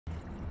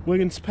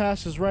Wiggins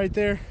Pass is right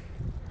there.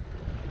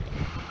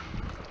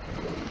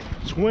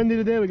 It's windy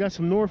today. We got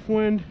some north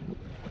wind.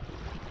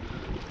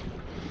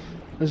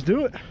 Let's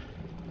do it.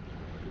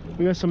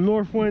 We got some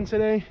north wind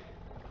today.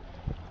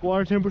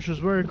 Water temperature is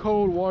very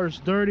cold. Water's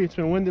dirty. It's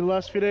been windy the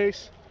last few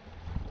days.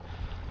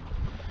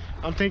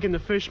 I'm thinking the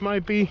fish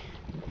might be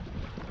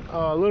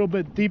a little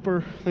bit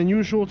deeper than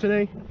usual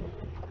today.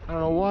 I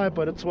don't know why,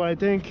 but it's what I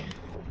think.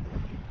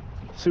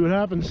 See what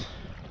happens.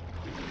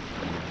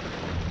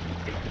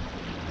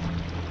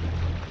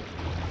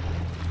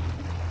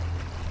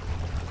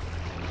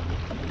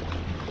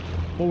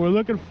 What we're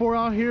looking for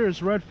out here is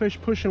redfish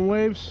pushing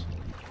waves.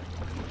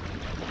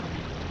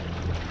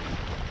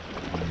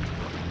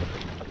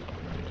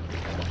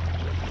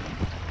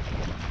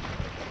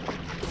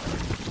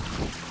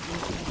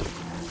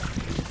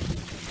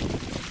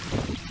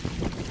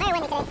 Very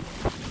windy today.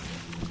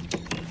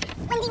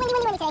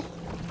 Windy today.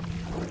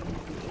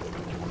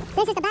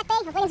 This is the back bay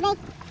of Wiggins Bay.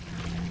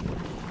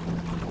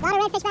 A lot of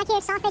redfish back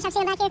here, sawfish, I've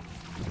seen them back here.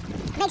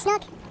 Big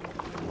snook.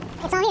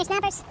 It's all here,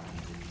 snappers.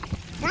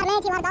 A lot of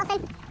manatee, a lot of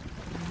dolphin.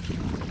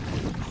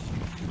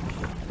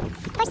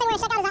 First thing we're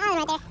gonna check out is the island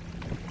right there.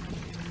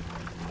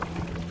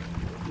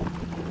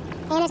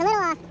 And there's a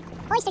little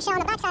oyster shell on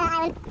the backside of the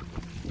island.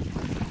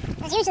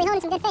 There's usually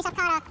holding some good fish. I've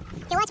caught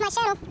if you watch my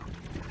channel,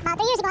 about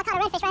 3 years ago I caught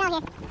a redfish right out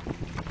here.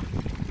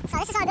 So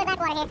this is all good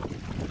backwater here.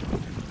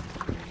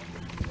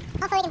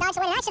 Hopefully we can dodge the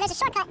wind. And actually there's a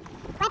shortcut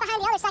right behind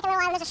the other second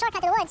little island. There's a shortcut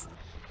through the woods.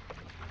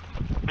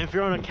 If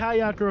you're on a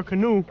kayak or a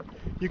canoe,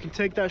 you can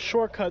take that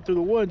shortcut through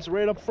the woods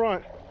right up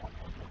front,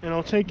 and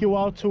it'll take you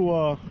out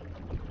to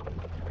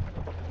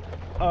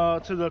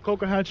the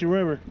Cocohatchee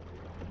River.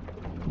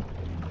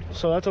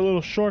 So that's a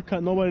little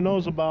shortcut nobody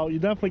knows about. You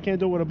definitely can't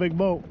do it with a big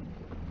boat,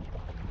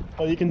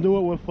 but you can do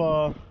it with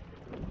so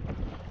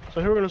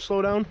here we're gonna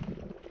slow down.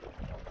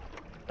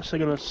 So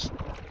we're gonna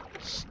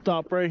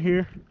stop right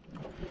here.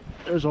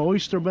 There's an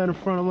oyster bed in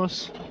front of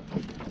us,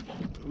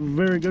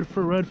 very good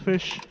for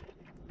redfish.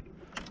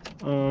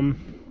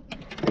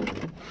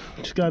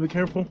 Just gotta be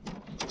careful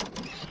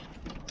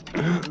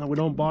that we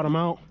don't bottom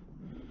out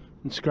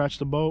and scratch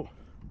the boat.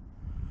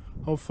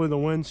 Hopefully the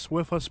wind's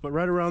with us, but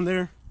right around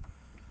there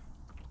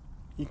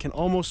you can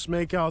almost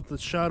make out the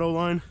shadow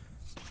line.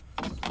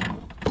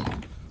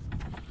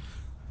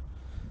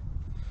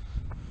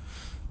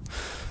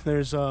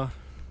 There's the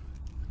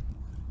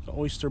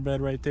oyster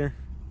bed right there.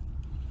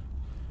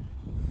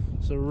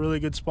 It's a really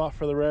good spot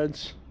for the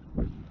reds.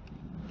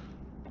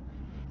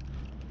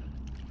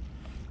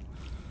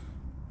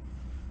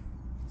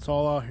 It's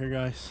all out here,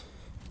 guys.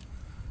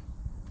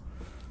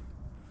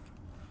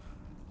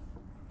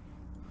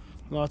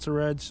 Lots of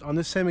reds on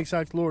this same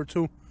exact lure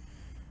too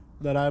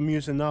that I'm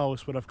using now.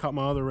 Is what I've caught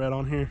my other red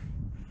on here.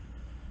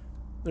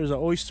 There's an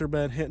oyster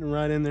bed hitting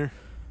right in there.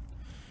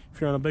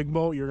 If you're on a big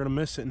boat, you're gonna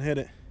miss it and hit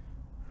it.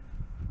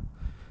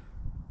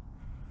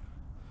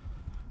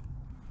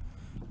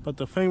 But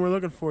the thing we're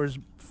looking for is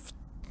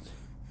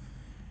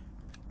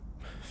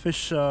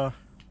fish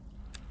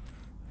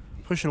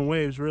pushing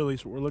waves, really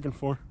is what we're looking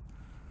for.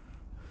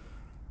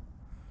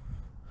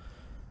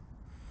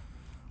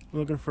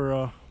 We're looking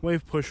for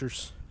wave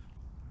pushers.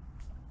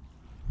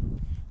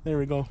 There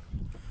we go.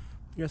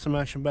 We got some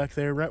action back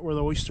there, right where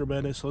the oyster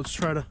bed is. So let's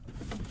try to.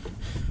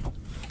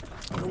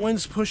 The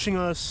wind's pushing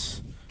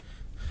us.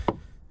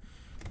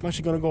 I'm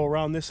actually gonna go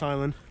around this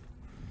island.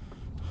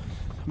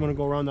 I'm gonna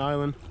go around the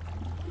island.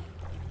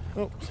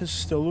 Oh, this is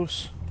still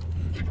loose.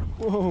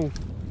 Whoa.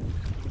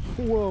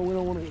 Whoa, we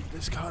don't want to get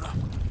this caught up.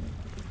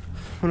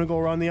 I'm gonna go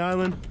around the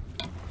island.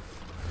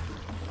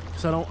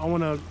 Cause I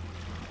want to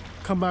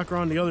come back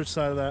around the other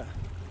side of that.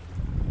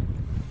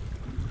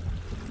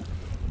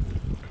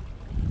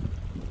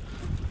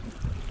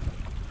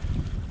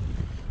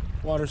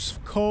 Water's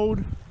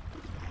cold,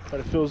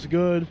 but it feels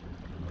good.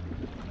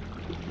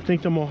 I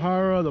think the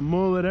mohara, the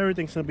mullet,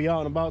 everything's gonna be out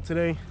and about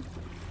today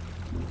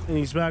in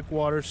these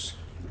backwaters.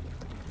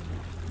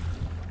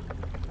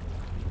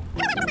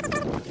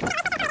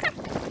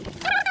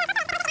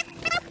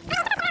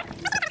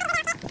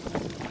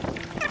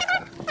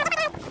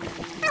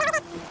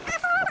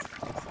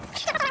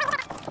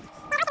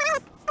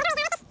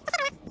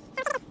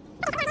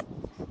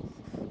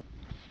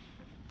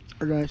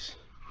 Guys,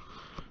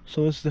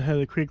 so this is the head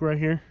of the creek right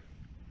here.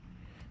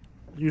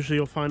 Usually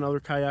you'll find other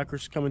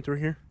kayakers coming through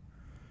here.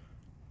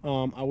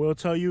 I will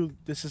tell you,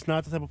 this is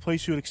not the type of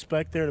place you would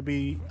expect there to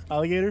be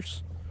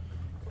alligators,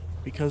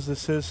 because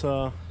this is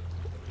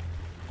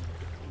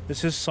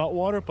salt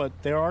water, but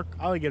there are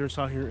alligators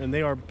out here and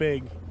they are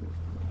big.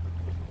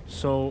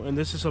 So, and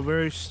this is a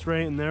very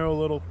straight and narrow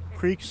little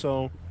creek,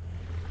 so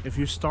if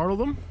you startle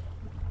them,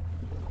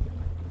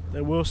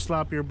 they will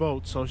slap your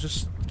boat. So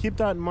just keep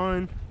that in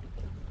mind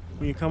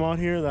when you come out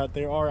here, that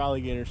there are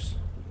alligators.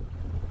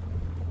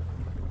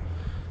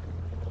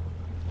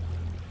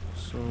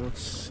 So let's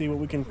see what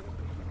we can.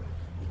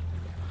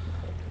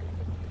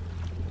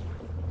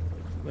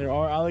 There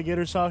are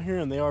alligators out here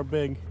and they are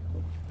big.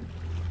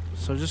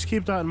 So just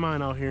keep that in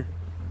mind out here.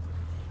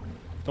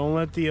 Don't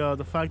let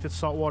the fact that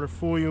salt water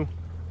fool you.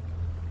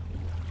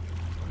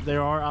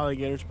 there are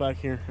alligators back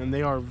here, and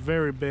they are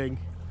very big,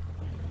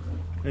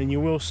 and you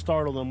will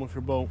startle them with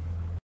your boat.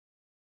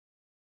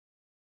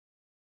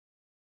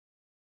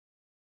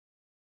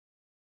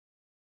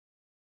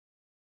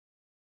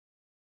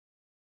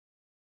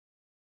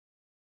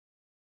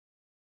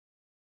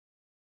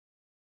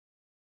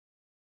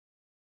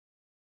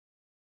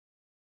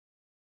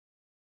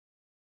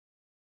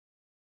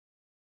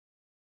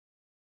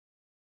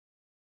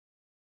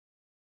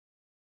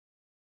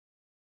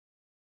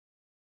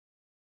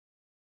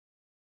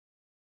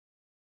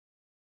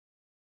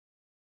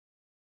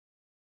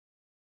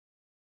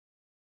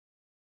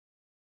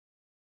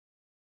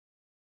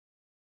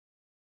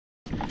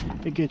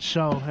 It gets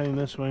shallow heading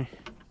this way.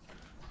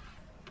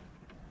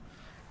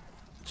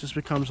 It just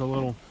becomes a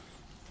little...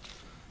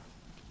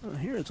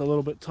 here it's a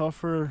little bit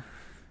tougher.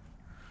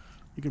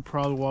 You could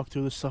probably walk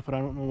through this stuff, but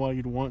I don't know why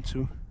you'd want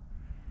to.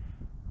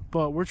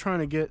 But we're trying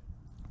to get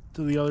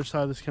to the other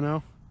side of this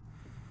canal.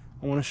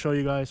 I want to show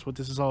you guys what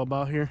this is all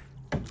about here.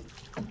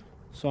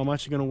 So I'm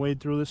actually going to wade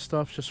through this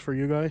stuff just for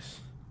you guys.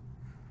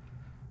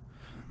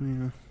 Let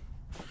me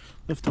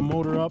lift the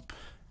motor up.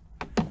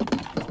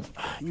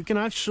 You can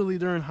actually,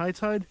 during high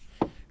tide,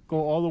 go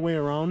all the way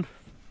around.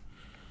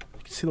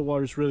 You can see the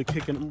water's really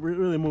kicking,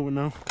 really moving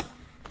now.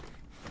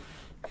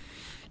 You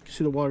can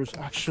see the water's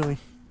actually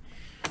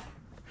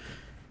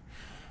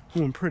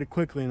moving pretty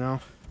quickly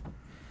now.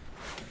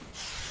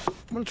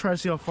 I'm gonna try to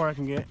see how far I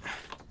can get.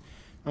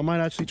 I might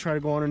actually try to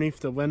go underneath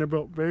the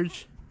Vanderbilt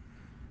Bridge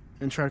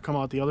and try to come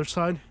out the other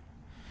side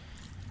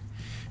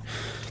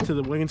to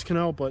the Wiggins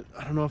Canal, but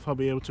I don't know if I'll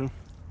be able to.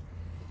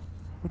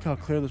 Look how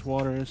clear this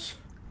water is.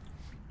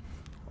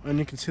 And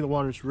you can see the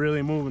water is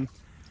really moving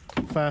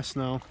fast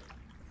now.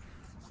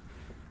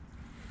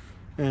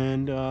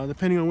 And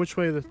depending on which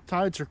way the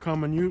tides are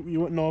coming, you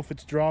wouldn't know if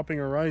it's dropping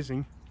or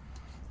rising.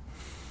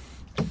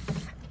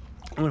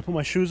 I'm gonna put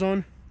my shoes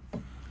on.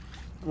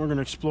 We're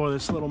gonna explore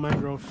this little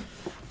mangrove.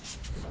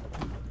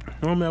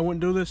 Normally I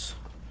wouldn't do this,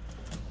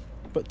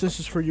 but this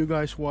is for you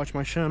guys who watch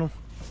my channel.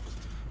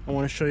 I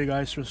want to show you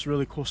guys this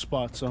really cool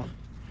spot, so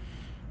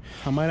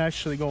I might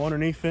actually go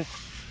underneath it.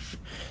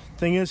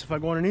 Thing is, if I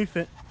go underneath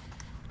it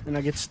and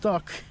I get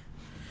stuck,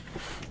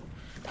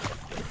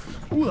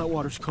 ooh, that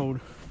water's cold.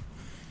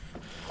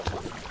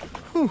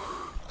 Whew.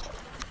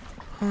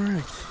 All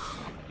right,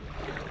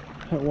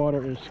 that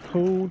water is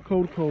cold,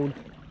 cold, cold.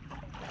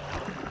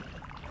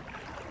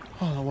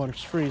 Oh, the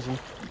water's freezing.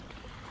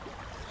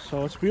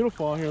 So it's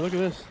beautiful out here. Look at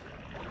this.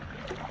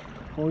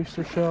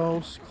 Oyster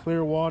shells,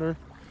 clear water.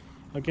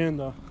 Again,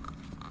 the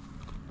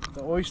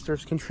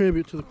oysters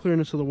contribute to the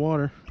clearness of the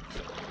water.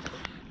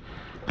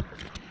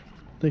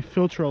 They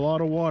filter a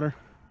lot of water.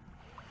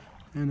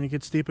 And it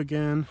gets deep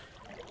again.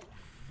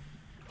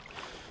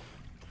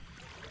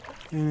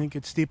 And it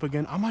gets deep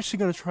again. I'm actually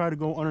going to try to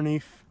go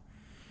underneath.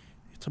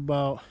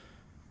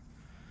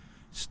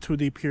 It's too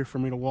deep here for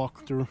me to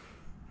walk through.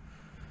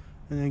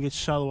 And then it gets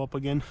shallow up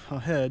again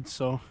ahead.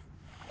 So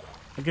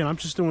again, I'm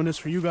just doing this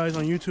for you guys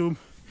on YouTube.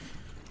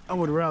 I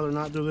would rather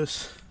not do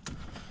this.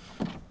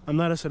 I'm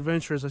not as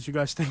adventurous as you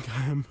guys think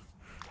I am.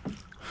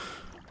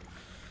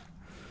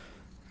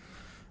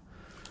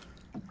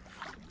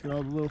 Get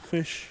all the little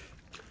fish.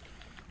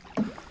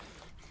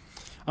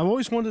 I've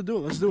always wanted to do it.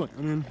 Let's do it.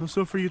 I mean, let's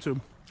do it for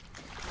YouTube.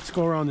 Let's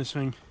go around this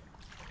thing.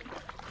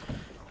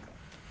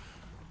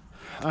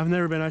 I've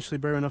never been actually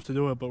brave enough to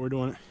do it, but we're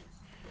doing it.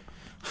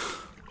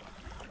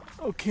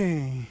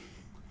 Okay.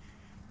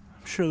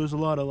 I'm sure there's a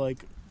lot of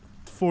like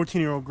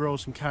 14-year-old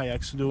girls in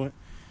kayaks to do it.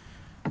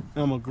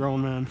 I'm a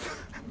grown man.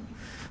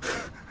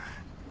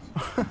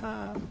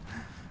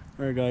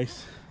 Alright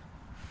guys,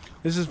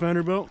 this is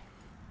Vanderbilt,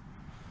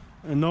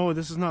 and no,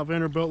 this is not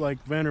Vanderbilt like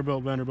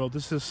Vanderbilt.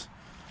 This is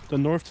the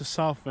north to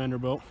south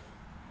Vanderbilt,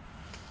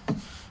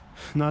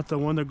 not the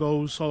one that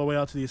goes all the way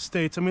out to the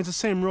estates. I mean, it's the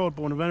same road,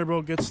 but when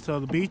Vanderbilt gets to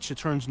the beach, it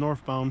turns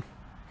northbound.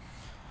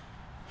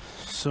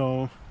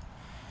 So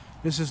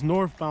this is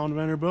northbound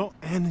Vanderbilt,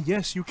 and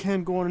yes, you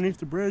can go underneath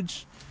the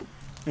bridge,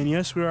 and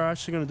yes, we are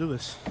actually going to do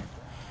this.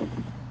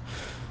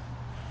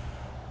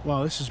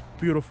 Wow, this is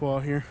beautiful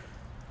out here.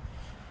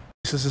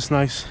 This is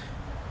nice.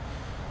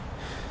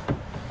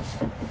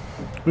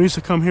 We used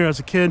to come here as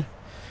a kid.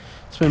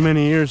 It's been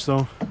many years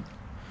though.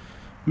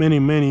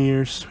 Many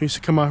years. We used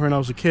to come out here when I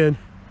was a kid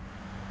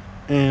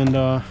and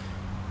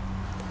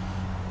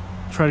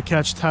try to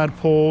catch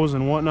tadpoles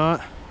and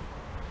whatnot.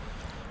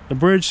 The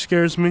bridge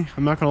scares me,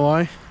 I'm not gonna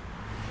lie.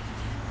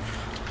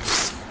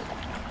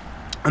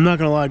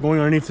 Going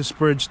underneath this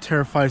bridge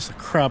terrifies the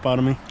crap out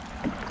of me.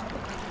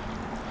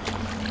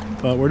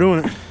 But we're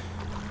doing it.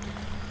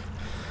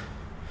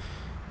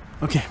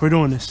 Okay, we're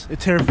doing this. It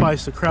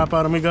terrifies the crap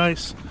out of me,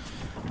 guys.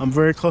 I'm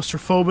very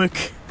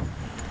claustrophobic.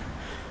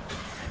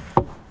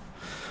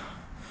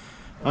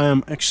 I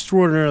am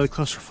extraordinarily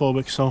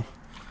claustrophobic, so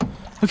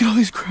look at all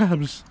these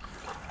crabs.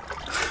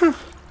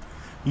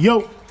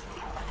 Yo,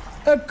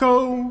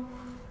 echo.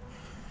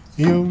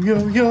 Yo,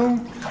 yo, yo.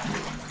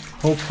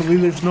 Hopefully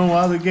there's no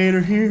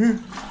alligator here.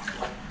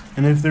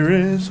 And if there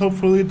is,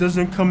 hopefully it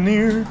doesn't come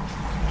near.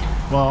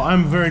 Well,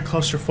 I'm very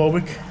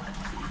claustrophobic,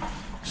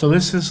 so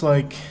this is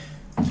like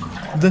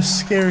the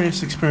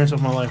scariest experience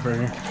of my life right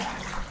here.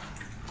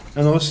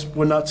 I know this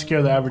would not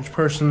scare the average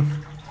person,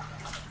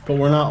 but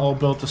we're not all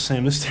built the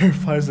same. This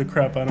terrifies the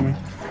crap out of me.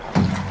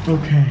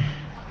 Okay.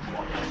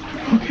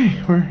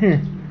 Okay, we're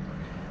here.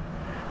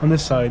 On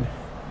this side.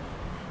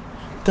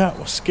 That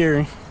was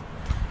scary.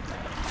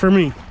 For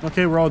me.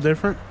 Okay, we're all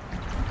different.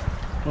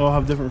 We all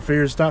have different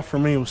fears. That for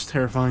me was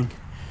terrifying.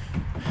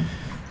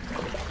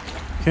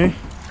 Okay.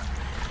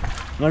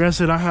 Like I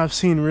said, I have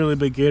seen really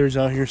big gators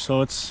out here,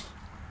 so it's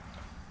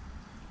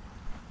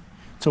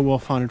a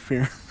well-founded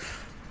fear.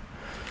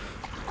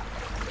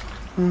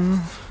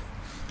 I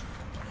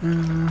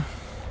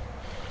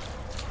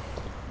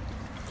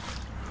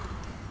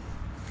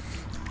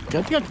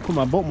think I can put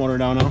my boat motor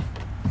down now.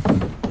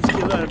 Let's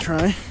give that a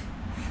try.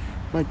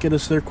 Might get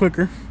us there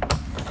quicker.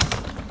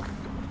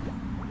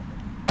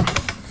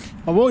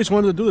 I've always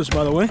wanted to do this,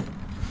 by the way.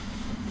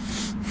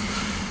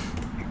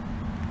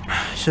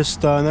 It's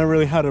just I never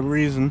really had a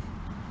reason.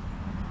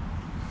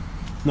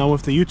 Now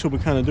with the YouTube, we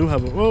kind of do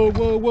have a whoa,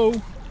 whoa, whoa.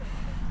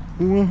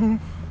 Whoa.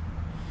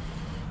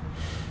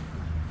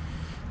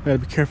 Gotta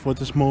be careful with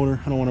this motor.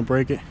 I don't want to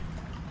break it.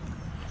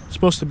 It's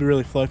supposed to be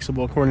really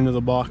flexible according to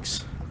the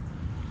box.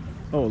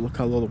 Oh, look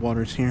how low the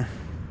water is here.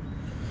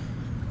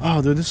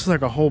 Oh, dude, this is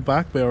like a whole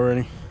back bay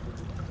already.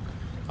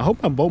 I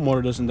hope my boat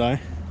motor doesn't die.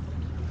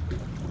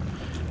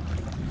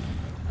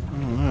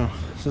 Oh, wow.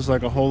 This is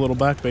like a whole little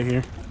back bay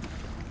here.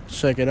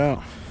 Check it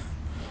out.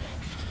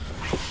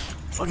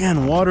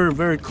 Again, water,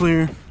 very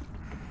clear.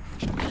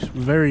 It's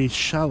very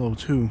shallow,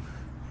 too.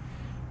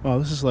 Wow,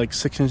 this is like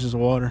 6 inches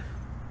of water.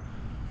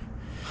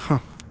 Huh.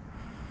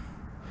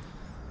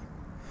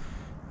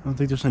 I don't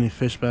think there's any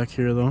fish back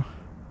here, though.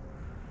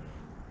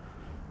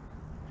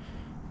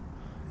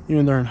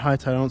 Even during high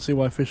tide, I don't see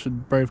why fish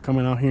would brave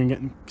coming out here and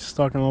getting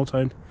stuck in low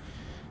tide.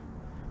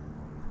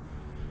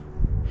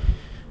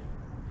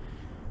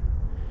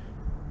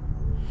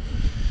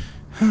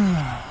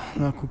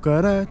 La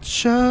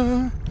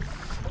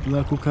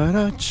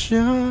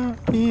cucaracha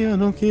ya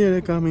no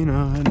quiere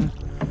caminar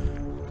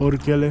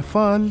porque le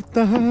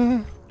falta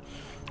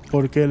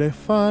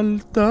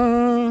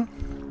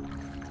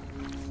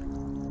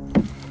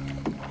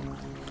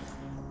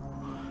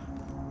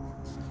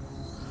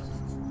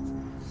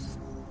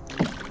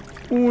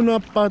una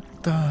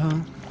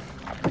pata.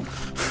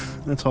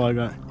 That's all I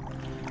got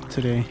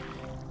today.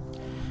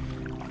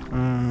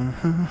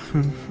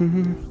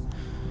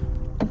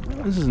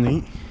 This is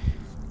neat.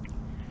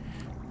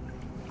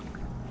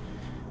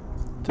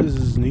 This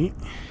is neat.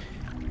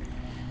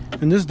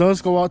 And this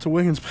does go out to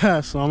Wiggins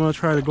Pass, so I'm gonna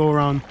try to go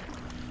around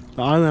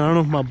the island. I don't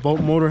know if my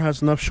boat motor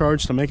has enough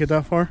charge to make it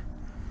that far.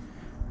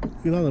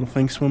 Look at that little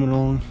thing swimming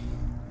along.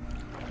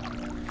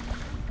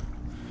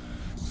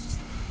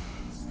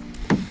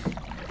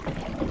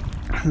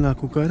 La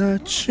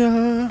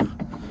cucaracha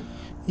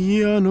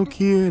ya no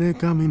quiere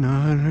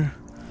caminar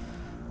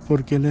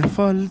porque le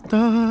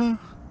falta.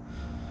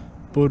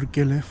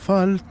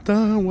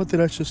 What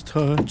did I just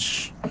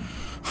touch?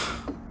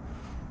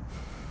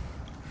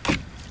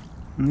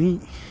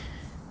 Neat.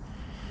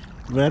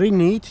 Very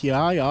neat.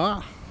 Yeah.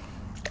 Yeah,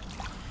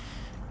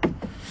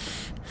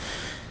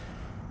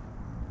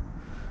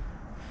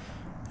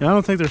 I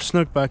don't think there's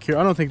snook back here.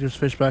 I don't think there's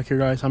fish back here,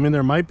 guys. I mean,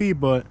 there might be,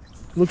 but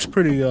it looks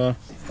pretty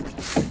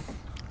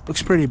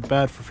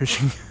bad for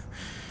fishing.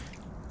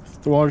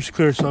 The water's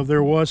clear, so if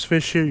there was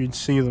fish here, you'd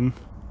see them.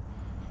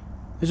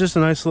 It's just a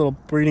nice little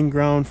breeding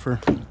ground for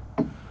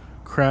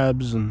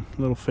crabs and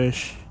little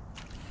fish.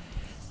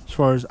 As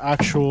far as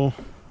actual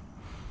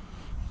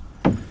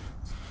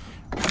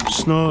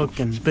snook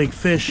and big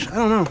fish, I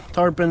don't know.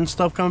 Tarpon and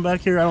stuff coming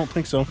back here, I don't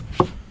think so.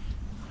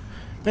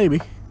 Maybe.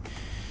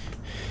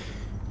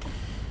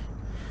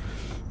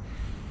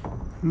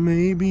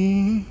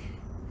 Maybe.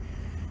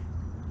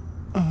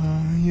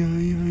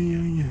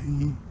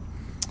 Yeah.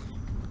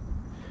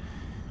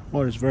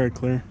 Water's very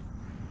clear.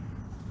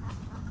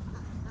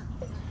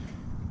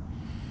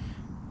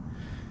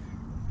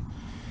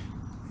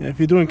 Yeah, if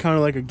you're doing kind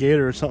of like a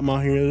gator or something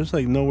out here, there's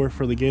like nowhere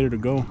for the gator to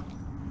go.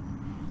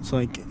 It's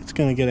like it's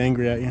gonna get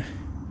angry at you.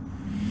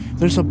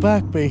 There's a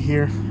back bay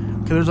here.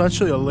 Okay, there's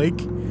actually a lake.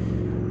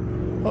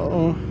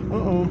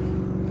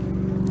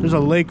 There's a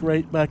lake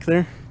right back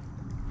there,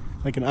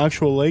 like an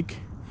actual lake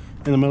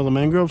in the middle of the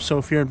mangroves. So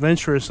if you're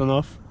adventurous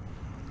enough,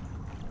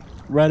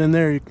 right in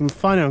there, you can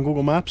find it on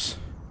Google Maps.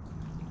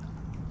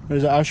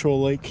 There's an actual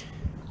lake.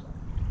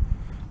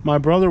 My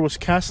brother was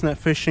cast net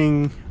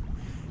fishing.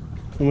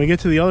 When we get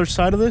to the other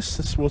side of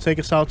this will take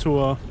us out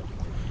to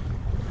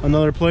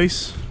another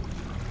place.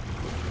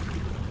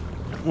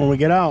 When we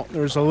get out,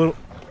 there's a little...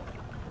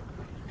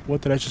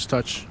 What did I just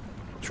touch?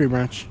 Tree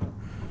branch.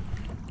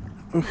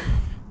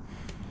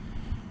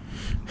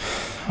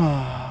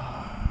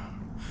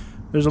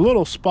 There's a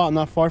little spot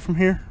not far from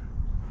here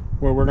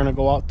where we're gonna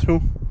go out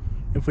to,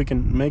 if we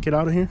can make it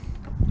out of here.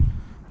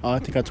 I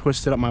think I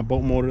twisted up my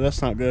boat motor.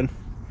 That's not good.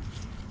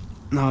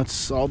 Now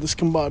it's all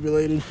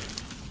discombobulated.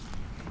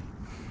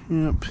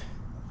 Yep.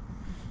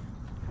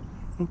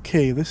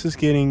 Okay, this is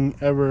getting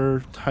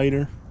ever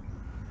tighter,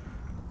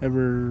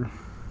 ever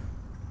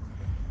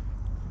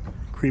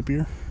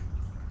creepier.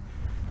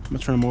 I'm gonna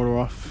turn the motor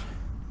off.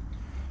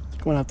 I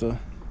think I'm gonna have to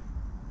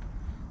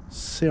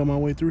sail my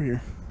way through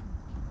here.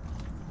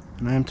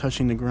 And I am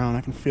touching the ground,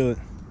 I can feel it.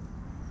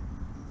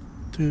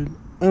 Dude,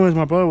 anyways,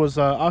 my brother was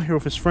out here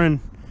with his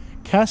friend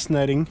cast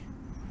netting.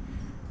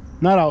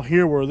 Not out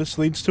here where this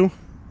leads to,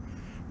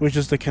 which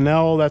is the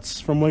canal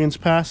that's from Wiggins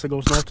Pass that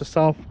goes north to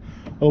south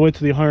all the way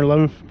to the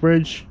 111th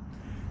bridge.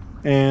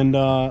 And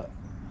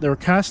they were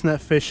cast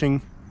net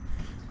fishing,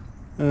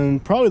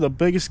 and probably the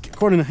biggest,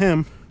 according to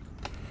him,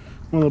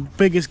 one of the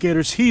biggest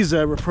gators he's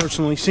ever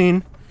personally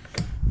seen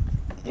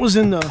was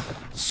in the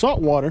salt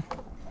water.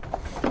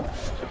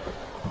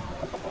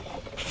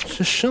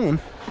 Just chilling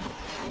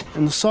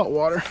in the salt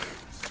water.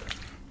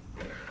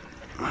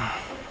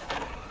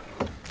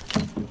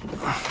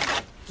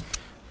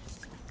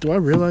 Do I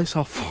realize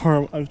how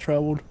far I've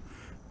traveled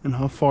and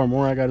how far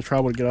more I gotta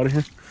travel to get out of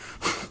here?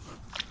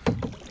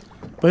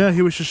 But yeah,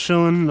 he was just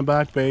chilling in the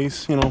back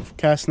base, you know,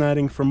 cast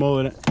netting for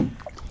mullet,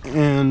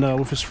 and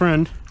with his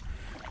friend.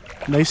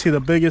 And they see the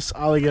biggest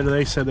alligator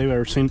they said they've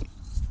ever seen.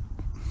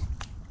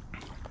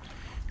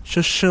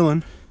 Just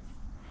chilling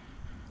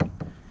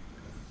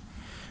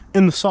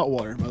in the salt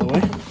water, by the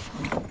way.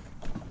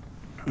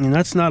 And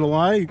that's not a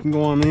lie. You can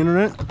go on the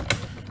internet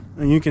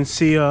and you can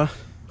see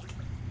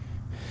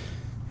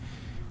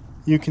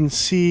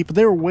but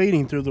they were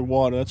wading through the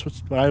water. That's what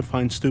I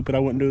find stupid. I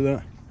wouldn't do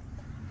that.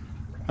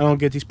 I don't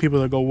get these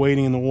people that go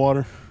wading in the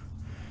water.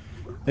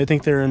 They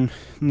think they're in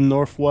the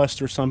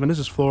Northwest or something. This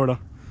is Florida.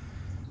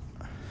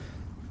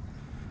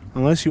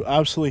 Unless you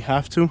absolutely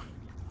have to,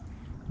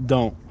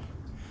 don't.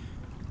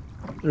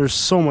 There's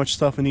so much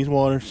stuff in these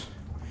waters.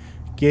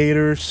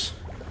 Gators,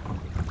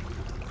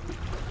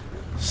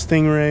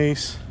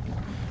 stingrays,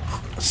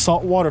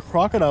 saltwater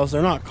crocodiles.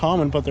 They're not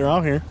common, but they're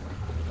out here.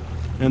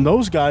 And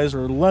those guys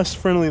are less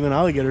friendly than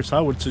alligators, I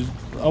would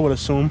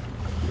assume.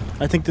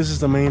 I think this is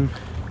the main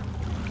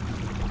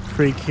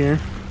creek here.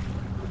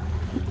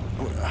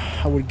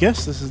 I would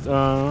guess this is,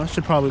 I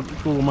should probably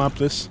Google map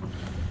this,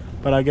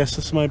 but I guess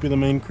this might be the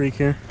main creek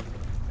here.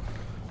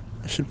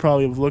 I should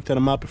probably have looked at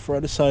a map before I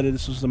decided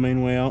this was the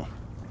main way out.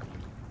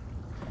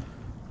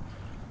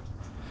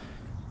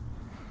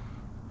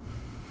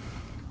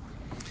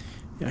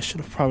 Yeah, I should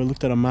have probably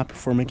looked at a map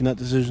before making that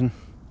decision.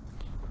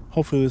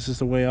 Hopefully this is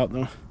the way out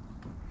though.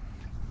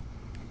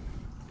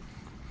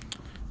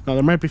 Now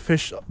there might be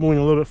fish moving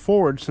a little bit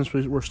forward since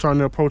we're starting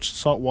to approach the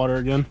salt water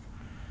again.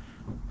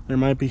 There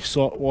might be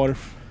saltwater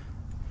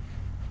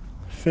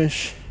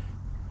fish.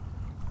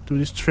 Dude,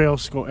 these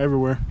trails go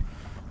everywhere.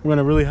 I'm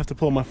gonna really have to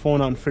pull my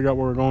phone out and figure out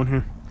where we're going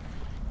here.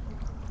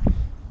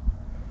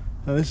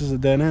 Now this is a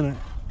dead end.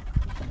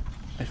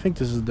 I think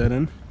this is a dead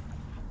end.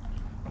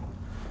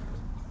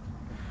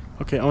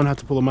 Okay, I'm gonna have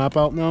to pull the map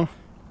out now.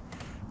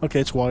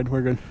 Okay, it's wide,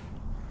 we're good.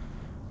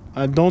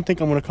 I don't think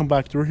I'm gonna come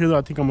back through here though.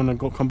 I think I'm gonna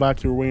come back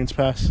through Wiggins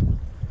Pass,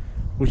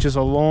 which is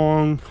a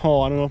long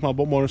haul. I don't know if my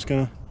boat motor's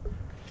gonna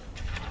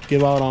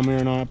give out on me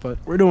or not, but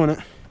we're doing it.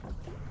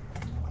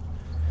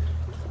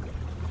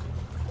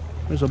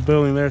 There's a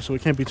building there, so we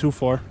can't be too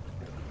far.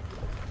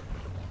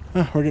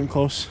 We're getting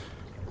close.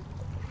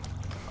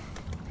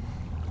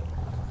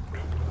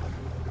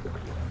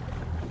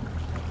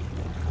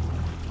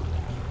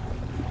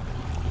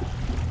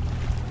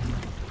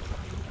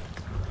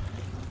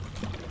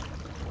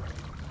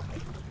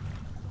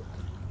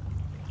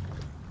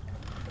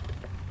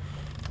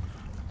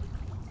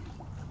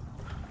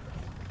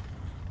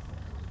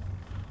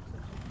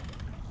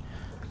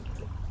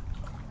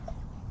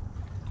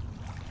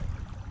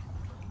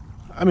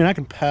 I mean, I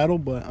can paddle,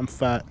 but I'm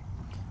fat.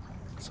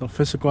 So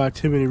physical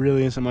activity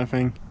really isn't my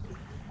thing.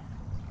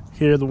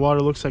 Here, the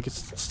water looks like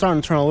it's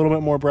starting to turn a little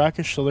bit more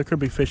brackish, so there could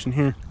be fish in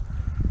here.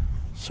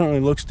 Certainly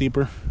looks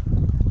deeper.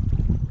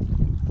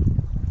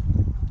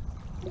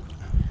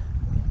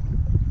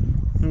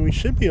 And we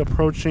should be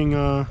approaching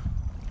the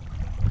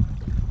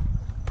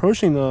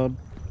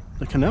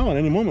canal at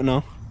any moment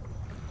now.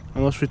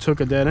 Unless we took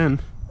a dead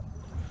end.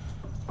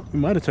 We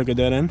might have took a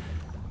dead end.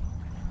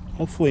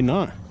 Hopefully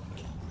not.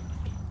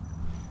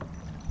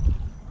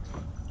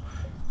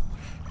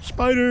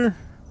 Spider.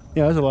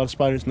 Yeah, there's a lot of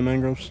spiders in the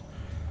mangroves.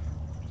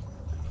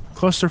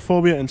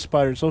 Claustrophobia and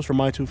spiders. Those are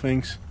my two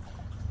things.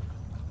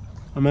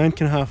 A man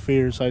can have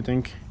fears, I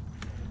think.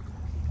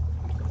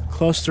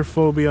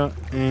 Claustrophobia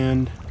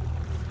and...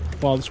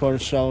 Wow, this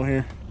water's shallow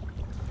here.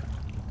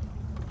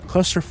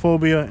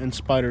 Claustrophobia and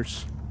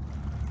spiders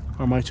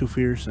are my two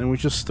fears. And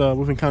we've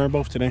encountered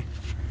both today.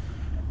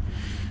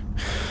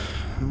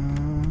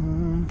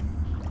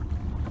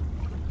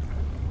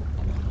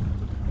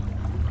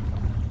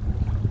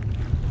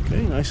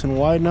 Okay, nice and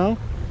wide now.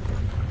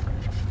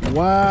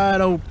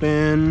 Wide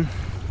open.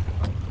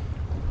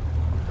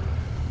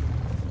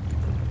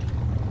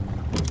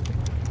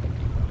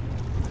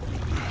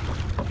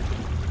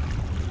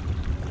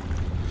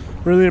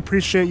 Really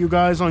appreciate you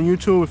guys on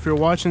YouTube. If you're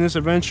watching this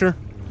adventure,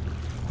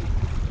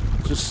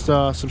 just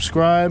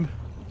subscribe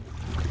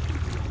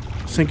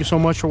Thank you so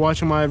much for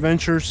watching my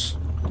adventures.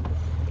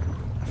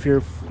 If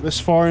you're this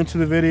far into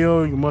the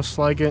video, you must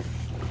like it.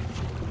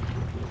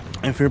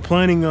 If you're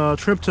planning a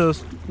trip to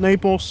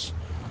Naples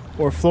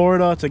or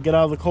Florida to get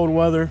out of the cold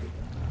weather,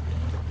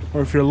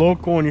 or if you're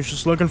local and you're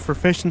just looking for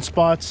fishing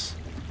spots,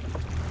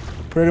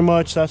 pretty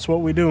much that's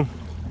what we do.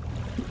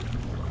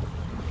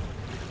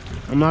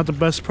 I'm not the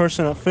best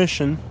person at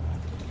fishing,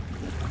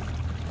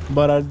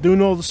 but I do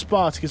know the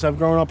spots because I've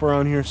grown up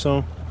around here.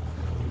 So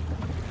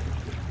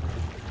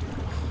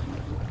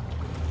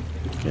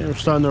okay, we're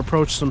starting to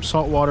approach some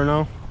salt water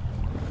now.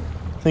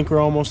 I think we're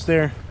almost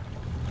there.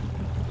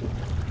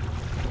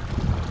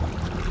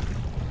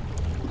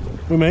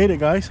 We made it,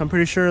 guys. I'm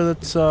pretty sure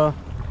that's the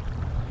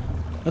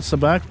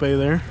back bay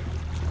there.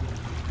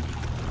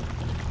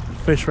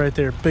 Fish right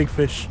there, big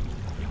fish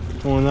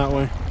going that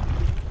way.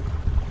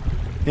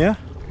 Yeah.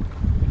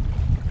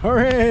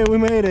 Hooray, we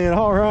made it.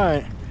 All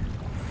right,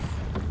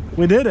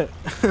 we did it.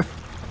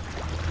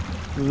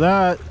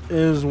 That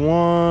is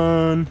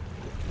one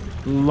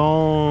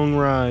long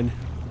ride.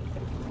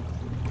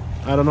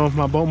 I don't know if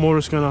my boat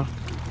motor's gonna,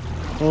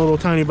 a little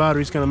tiny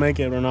battery's gonna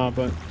make it or not,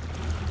 but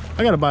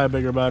I gotta buy a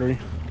bigger battery.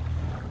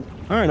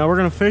 All right, now we're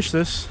gonna fish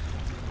this.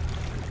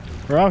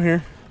 We're out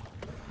here.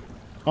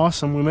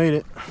 Awesome, we made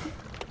it.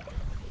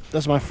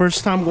 That's my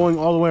first time going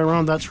all the way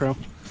around that trail.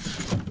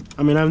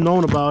 I mean, I've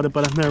known about it,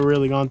 but I've never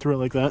really gone through it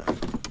like that.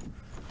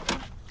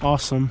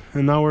 Awesome.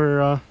 And now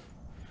we're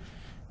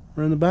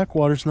in the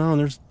backwaters now, and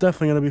there's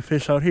definitely gonna be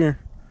fish out here.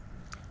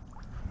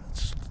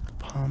 It's the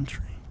palm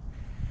tree.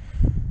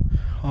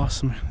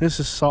 Awesome. This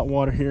is salt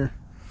water here,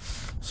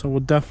 so we'll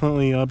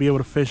definitely be able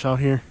to fish out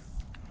here.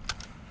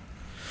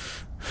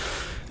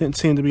 Didn't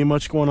seem to be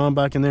much going on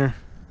back in there.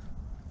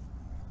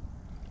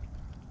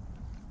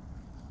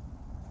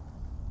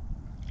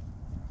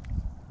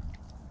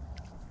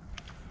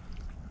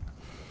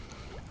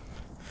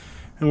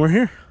 And we're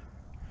here.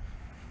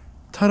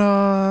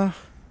 Ta-da!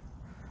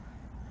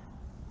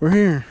 We're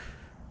here.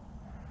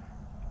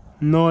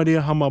 No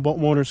idea how my boat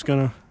motor's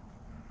gonna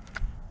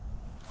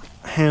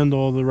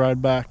handle the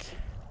ride back,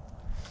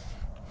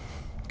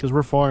 because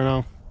we're far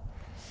now.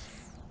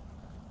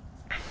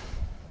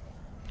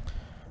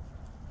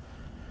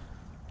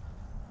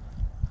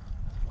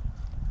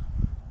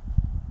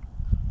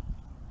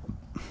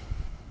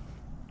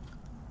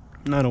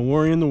 Not a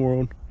worry in the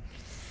world.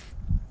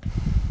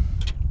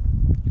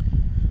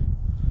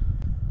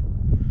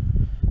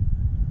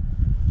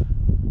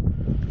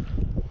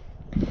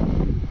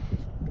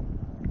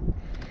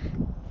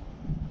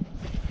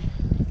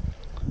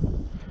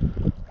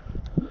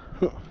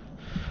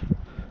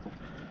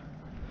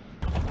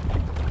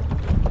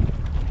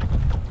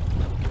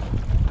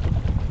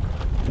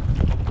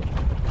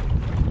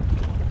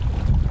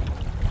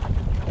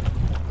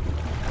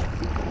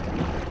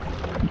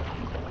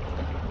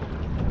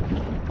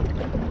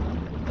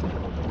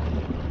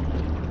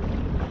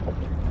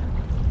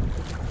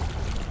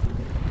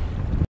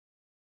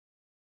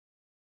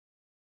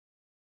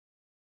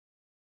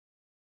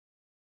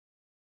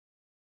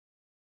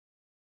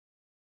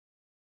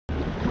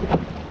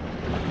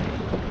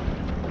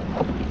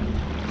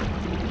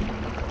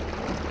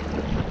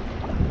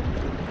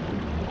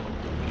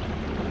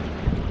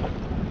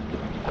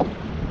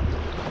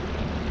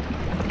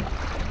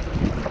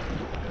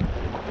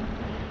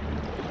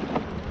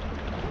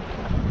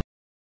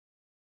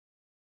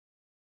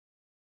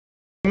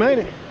 Made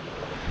it.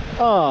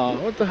 Oh,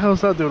 what the hell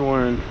is that dude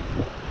wearing?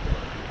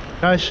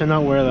 Guys should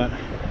not wear that.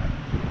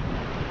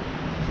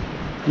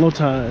 Low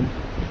tide.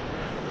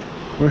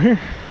 We're here.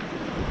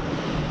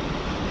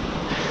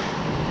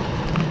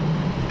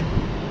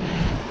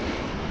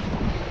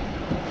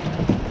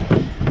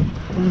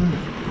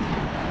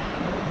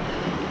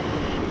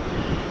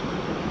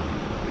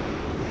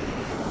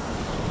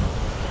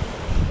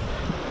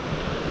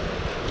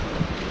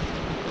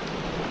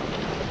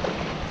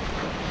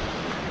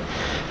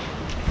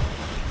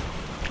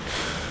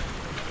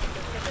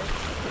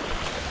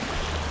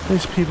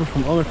 These people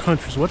from other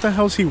countries. What the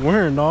hell's he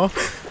wearing, dog?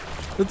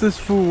 What's this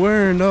fool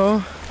wearing,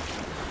 dog?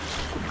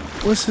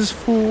 What's this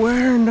fool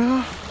wearing,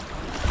 dog?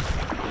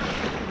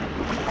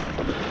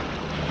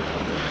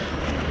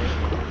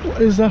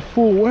 What is that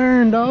fool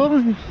wearing,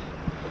 dog?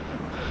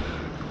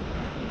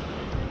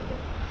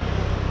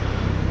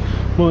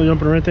 Well,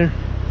 jumping right there.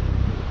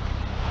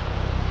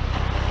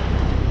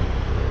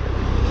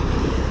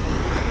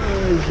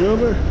 Hey,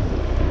 jumper.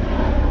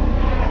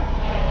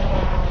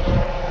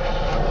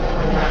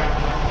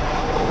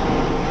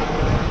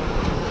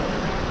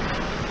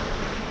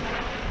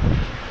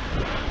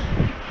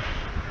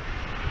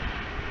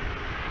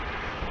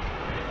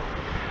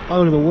 Oh,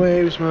 look at the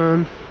waves,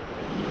 man.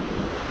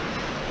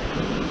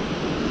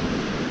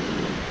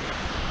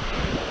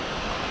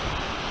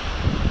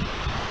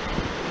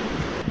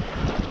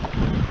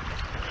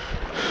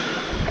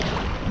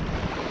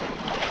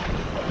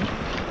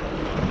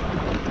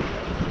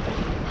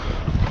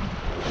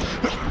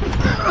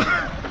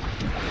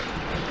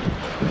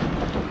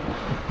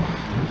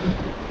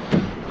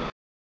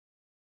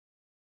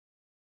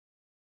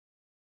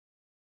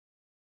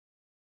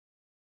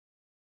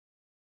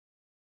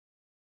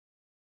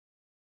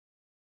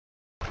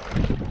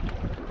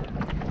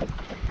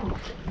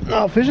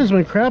 Oh, fishing's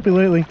been crappy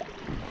lately.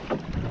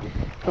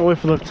 I'll wait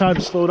for the tide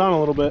to slow down a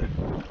little bit.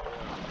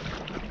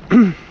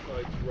 Tide's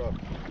rough.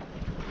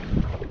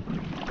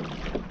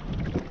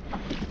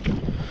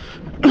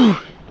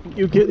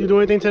 You do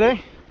anything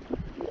today?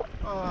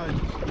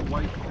 Just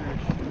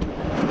whitefish,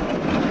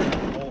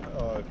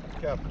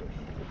 catfish.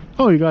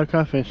 Oh, you got a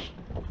catfish.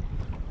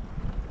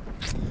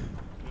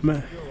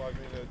 Man. Still, I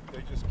mean,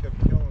 they just kept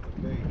killing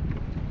the bait.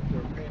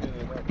 They're pain in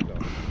the neck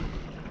though.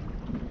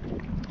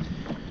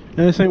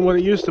 And this ain't what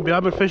it used to be.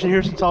 I've been fishing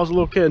here since I was a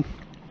little kid.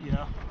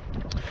 Yeah.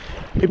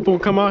 People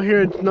come out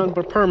here, it's nothing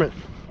but permit.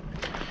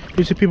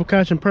 You see people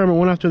catching permit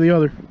one after the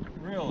other.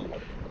 Really?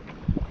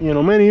 You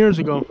know, many years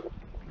ago.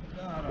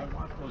 God, I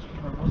want those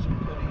permits. I'm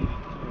gonna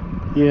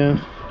eat too. Yeah.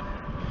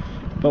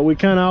 But we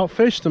kind of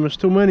outfished them. There's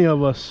too many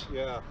of us.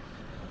 Yeah.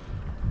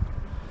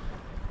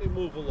 They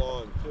move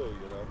along too,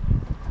 you know.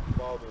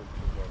 Bother them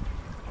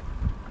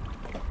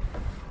too much.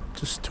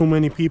 Just too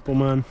many people,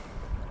 man.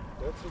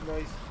 That's a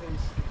nice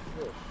tasty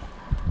fish.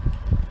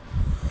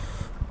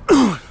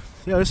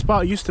 Yeah, this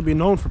spot used to be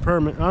known for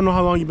permit. I don't know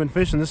how long you've been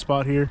fishing this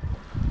spot here.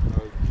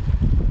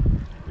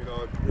 You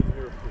know, I've been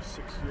here for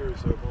 6 years.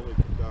 I've only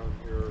come down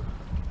here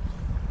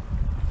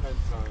 10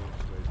 times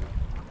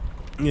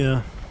maybe.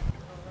 Yeah.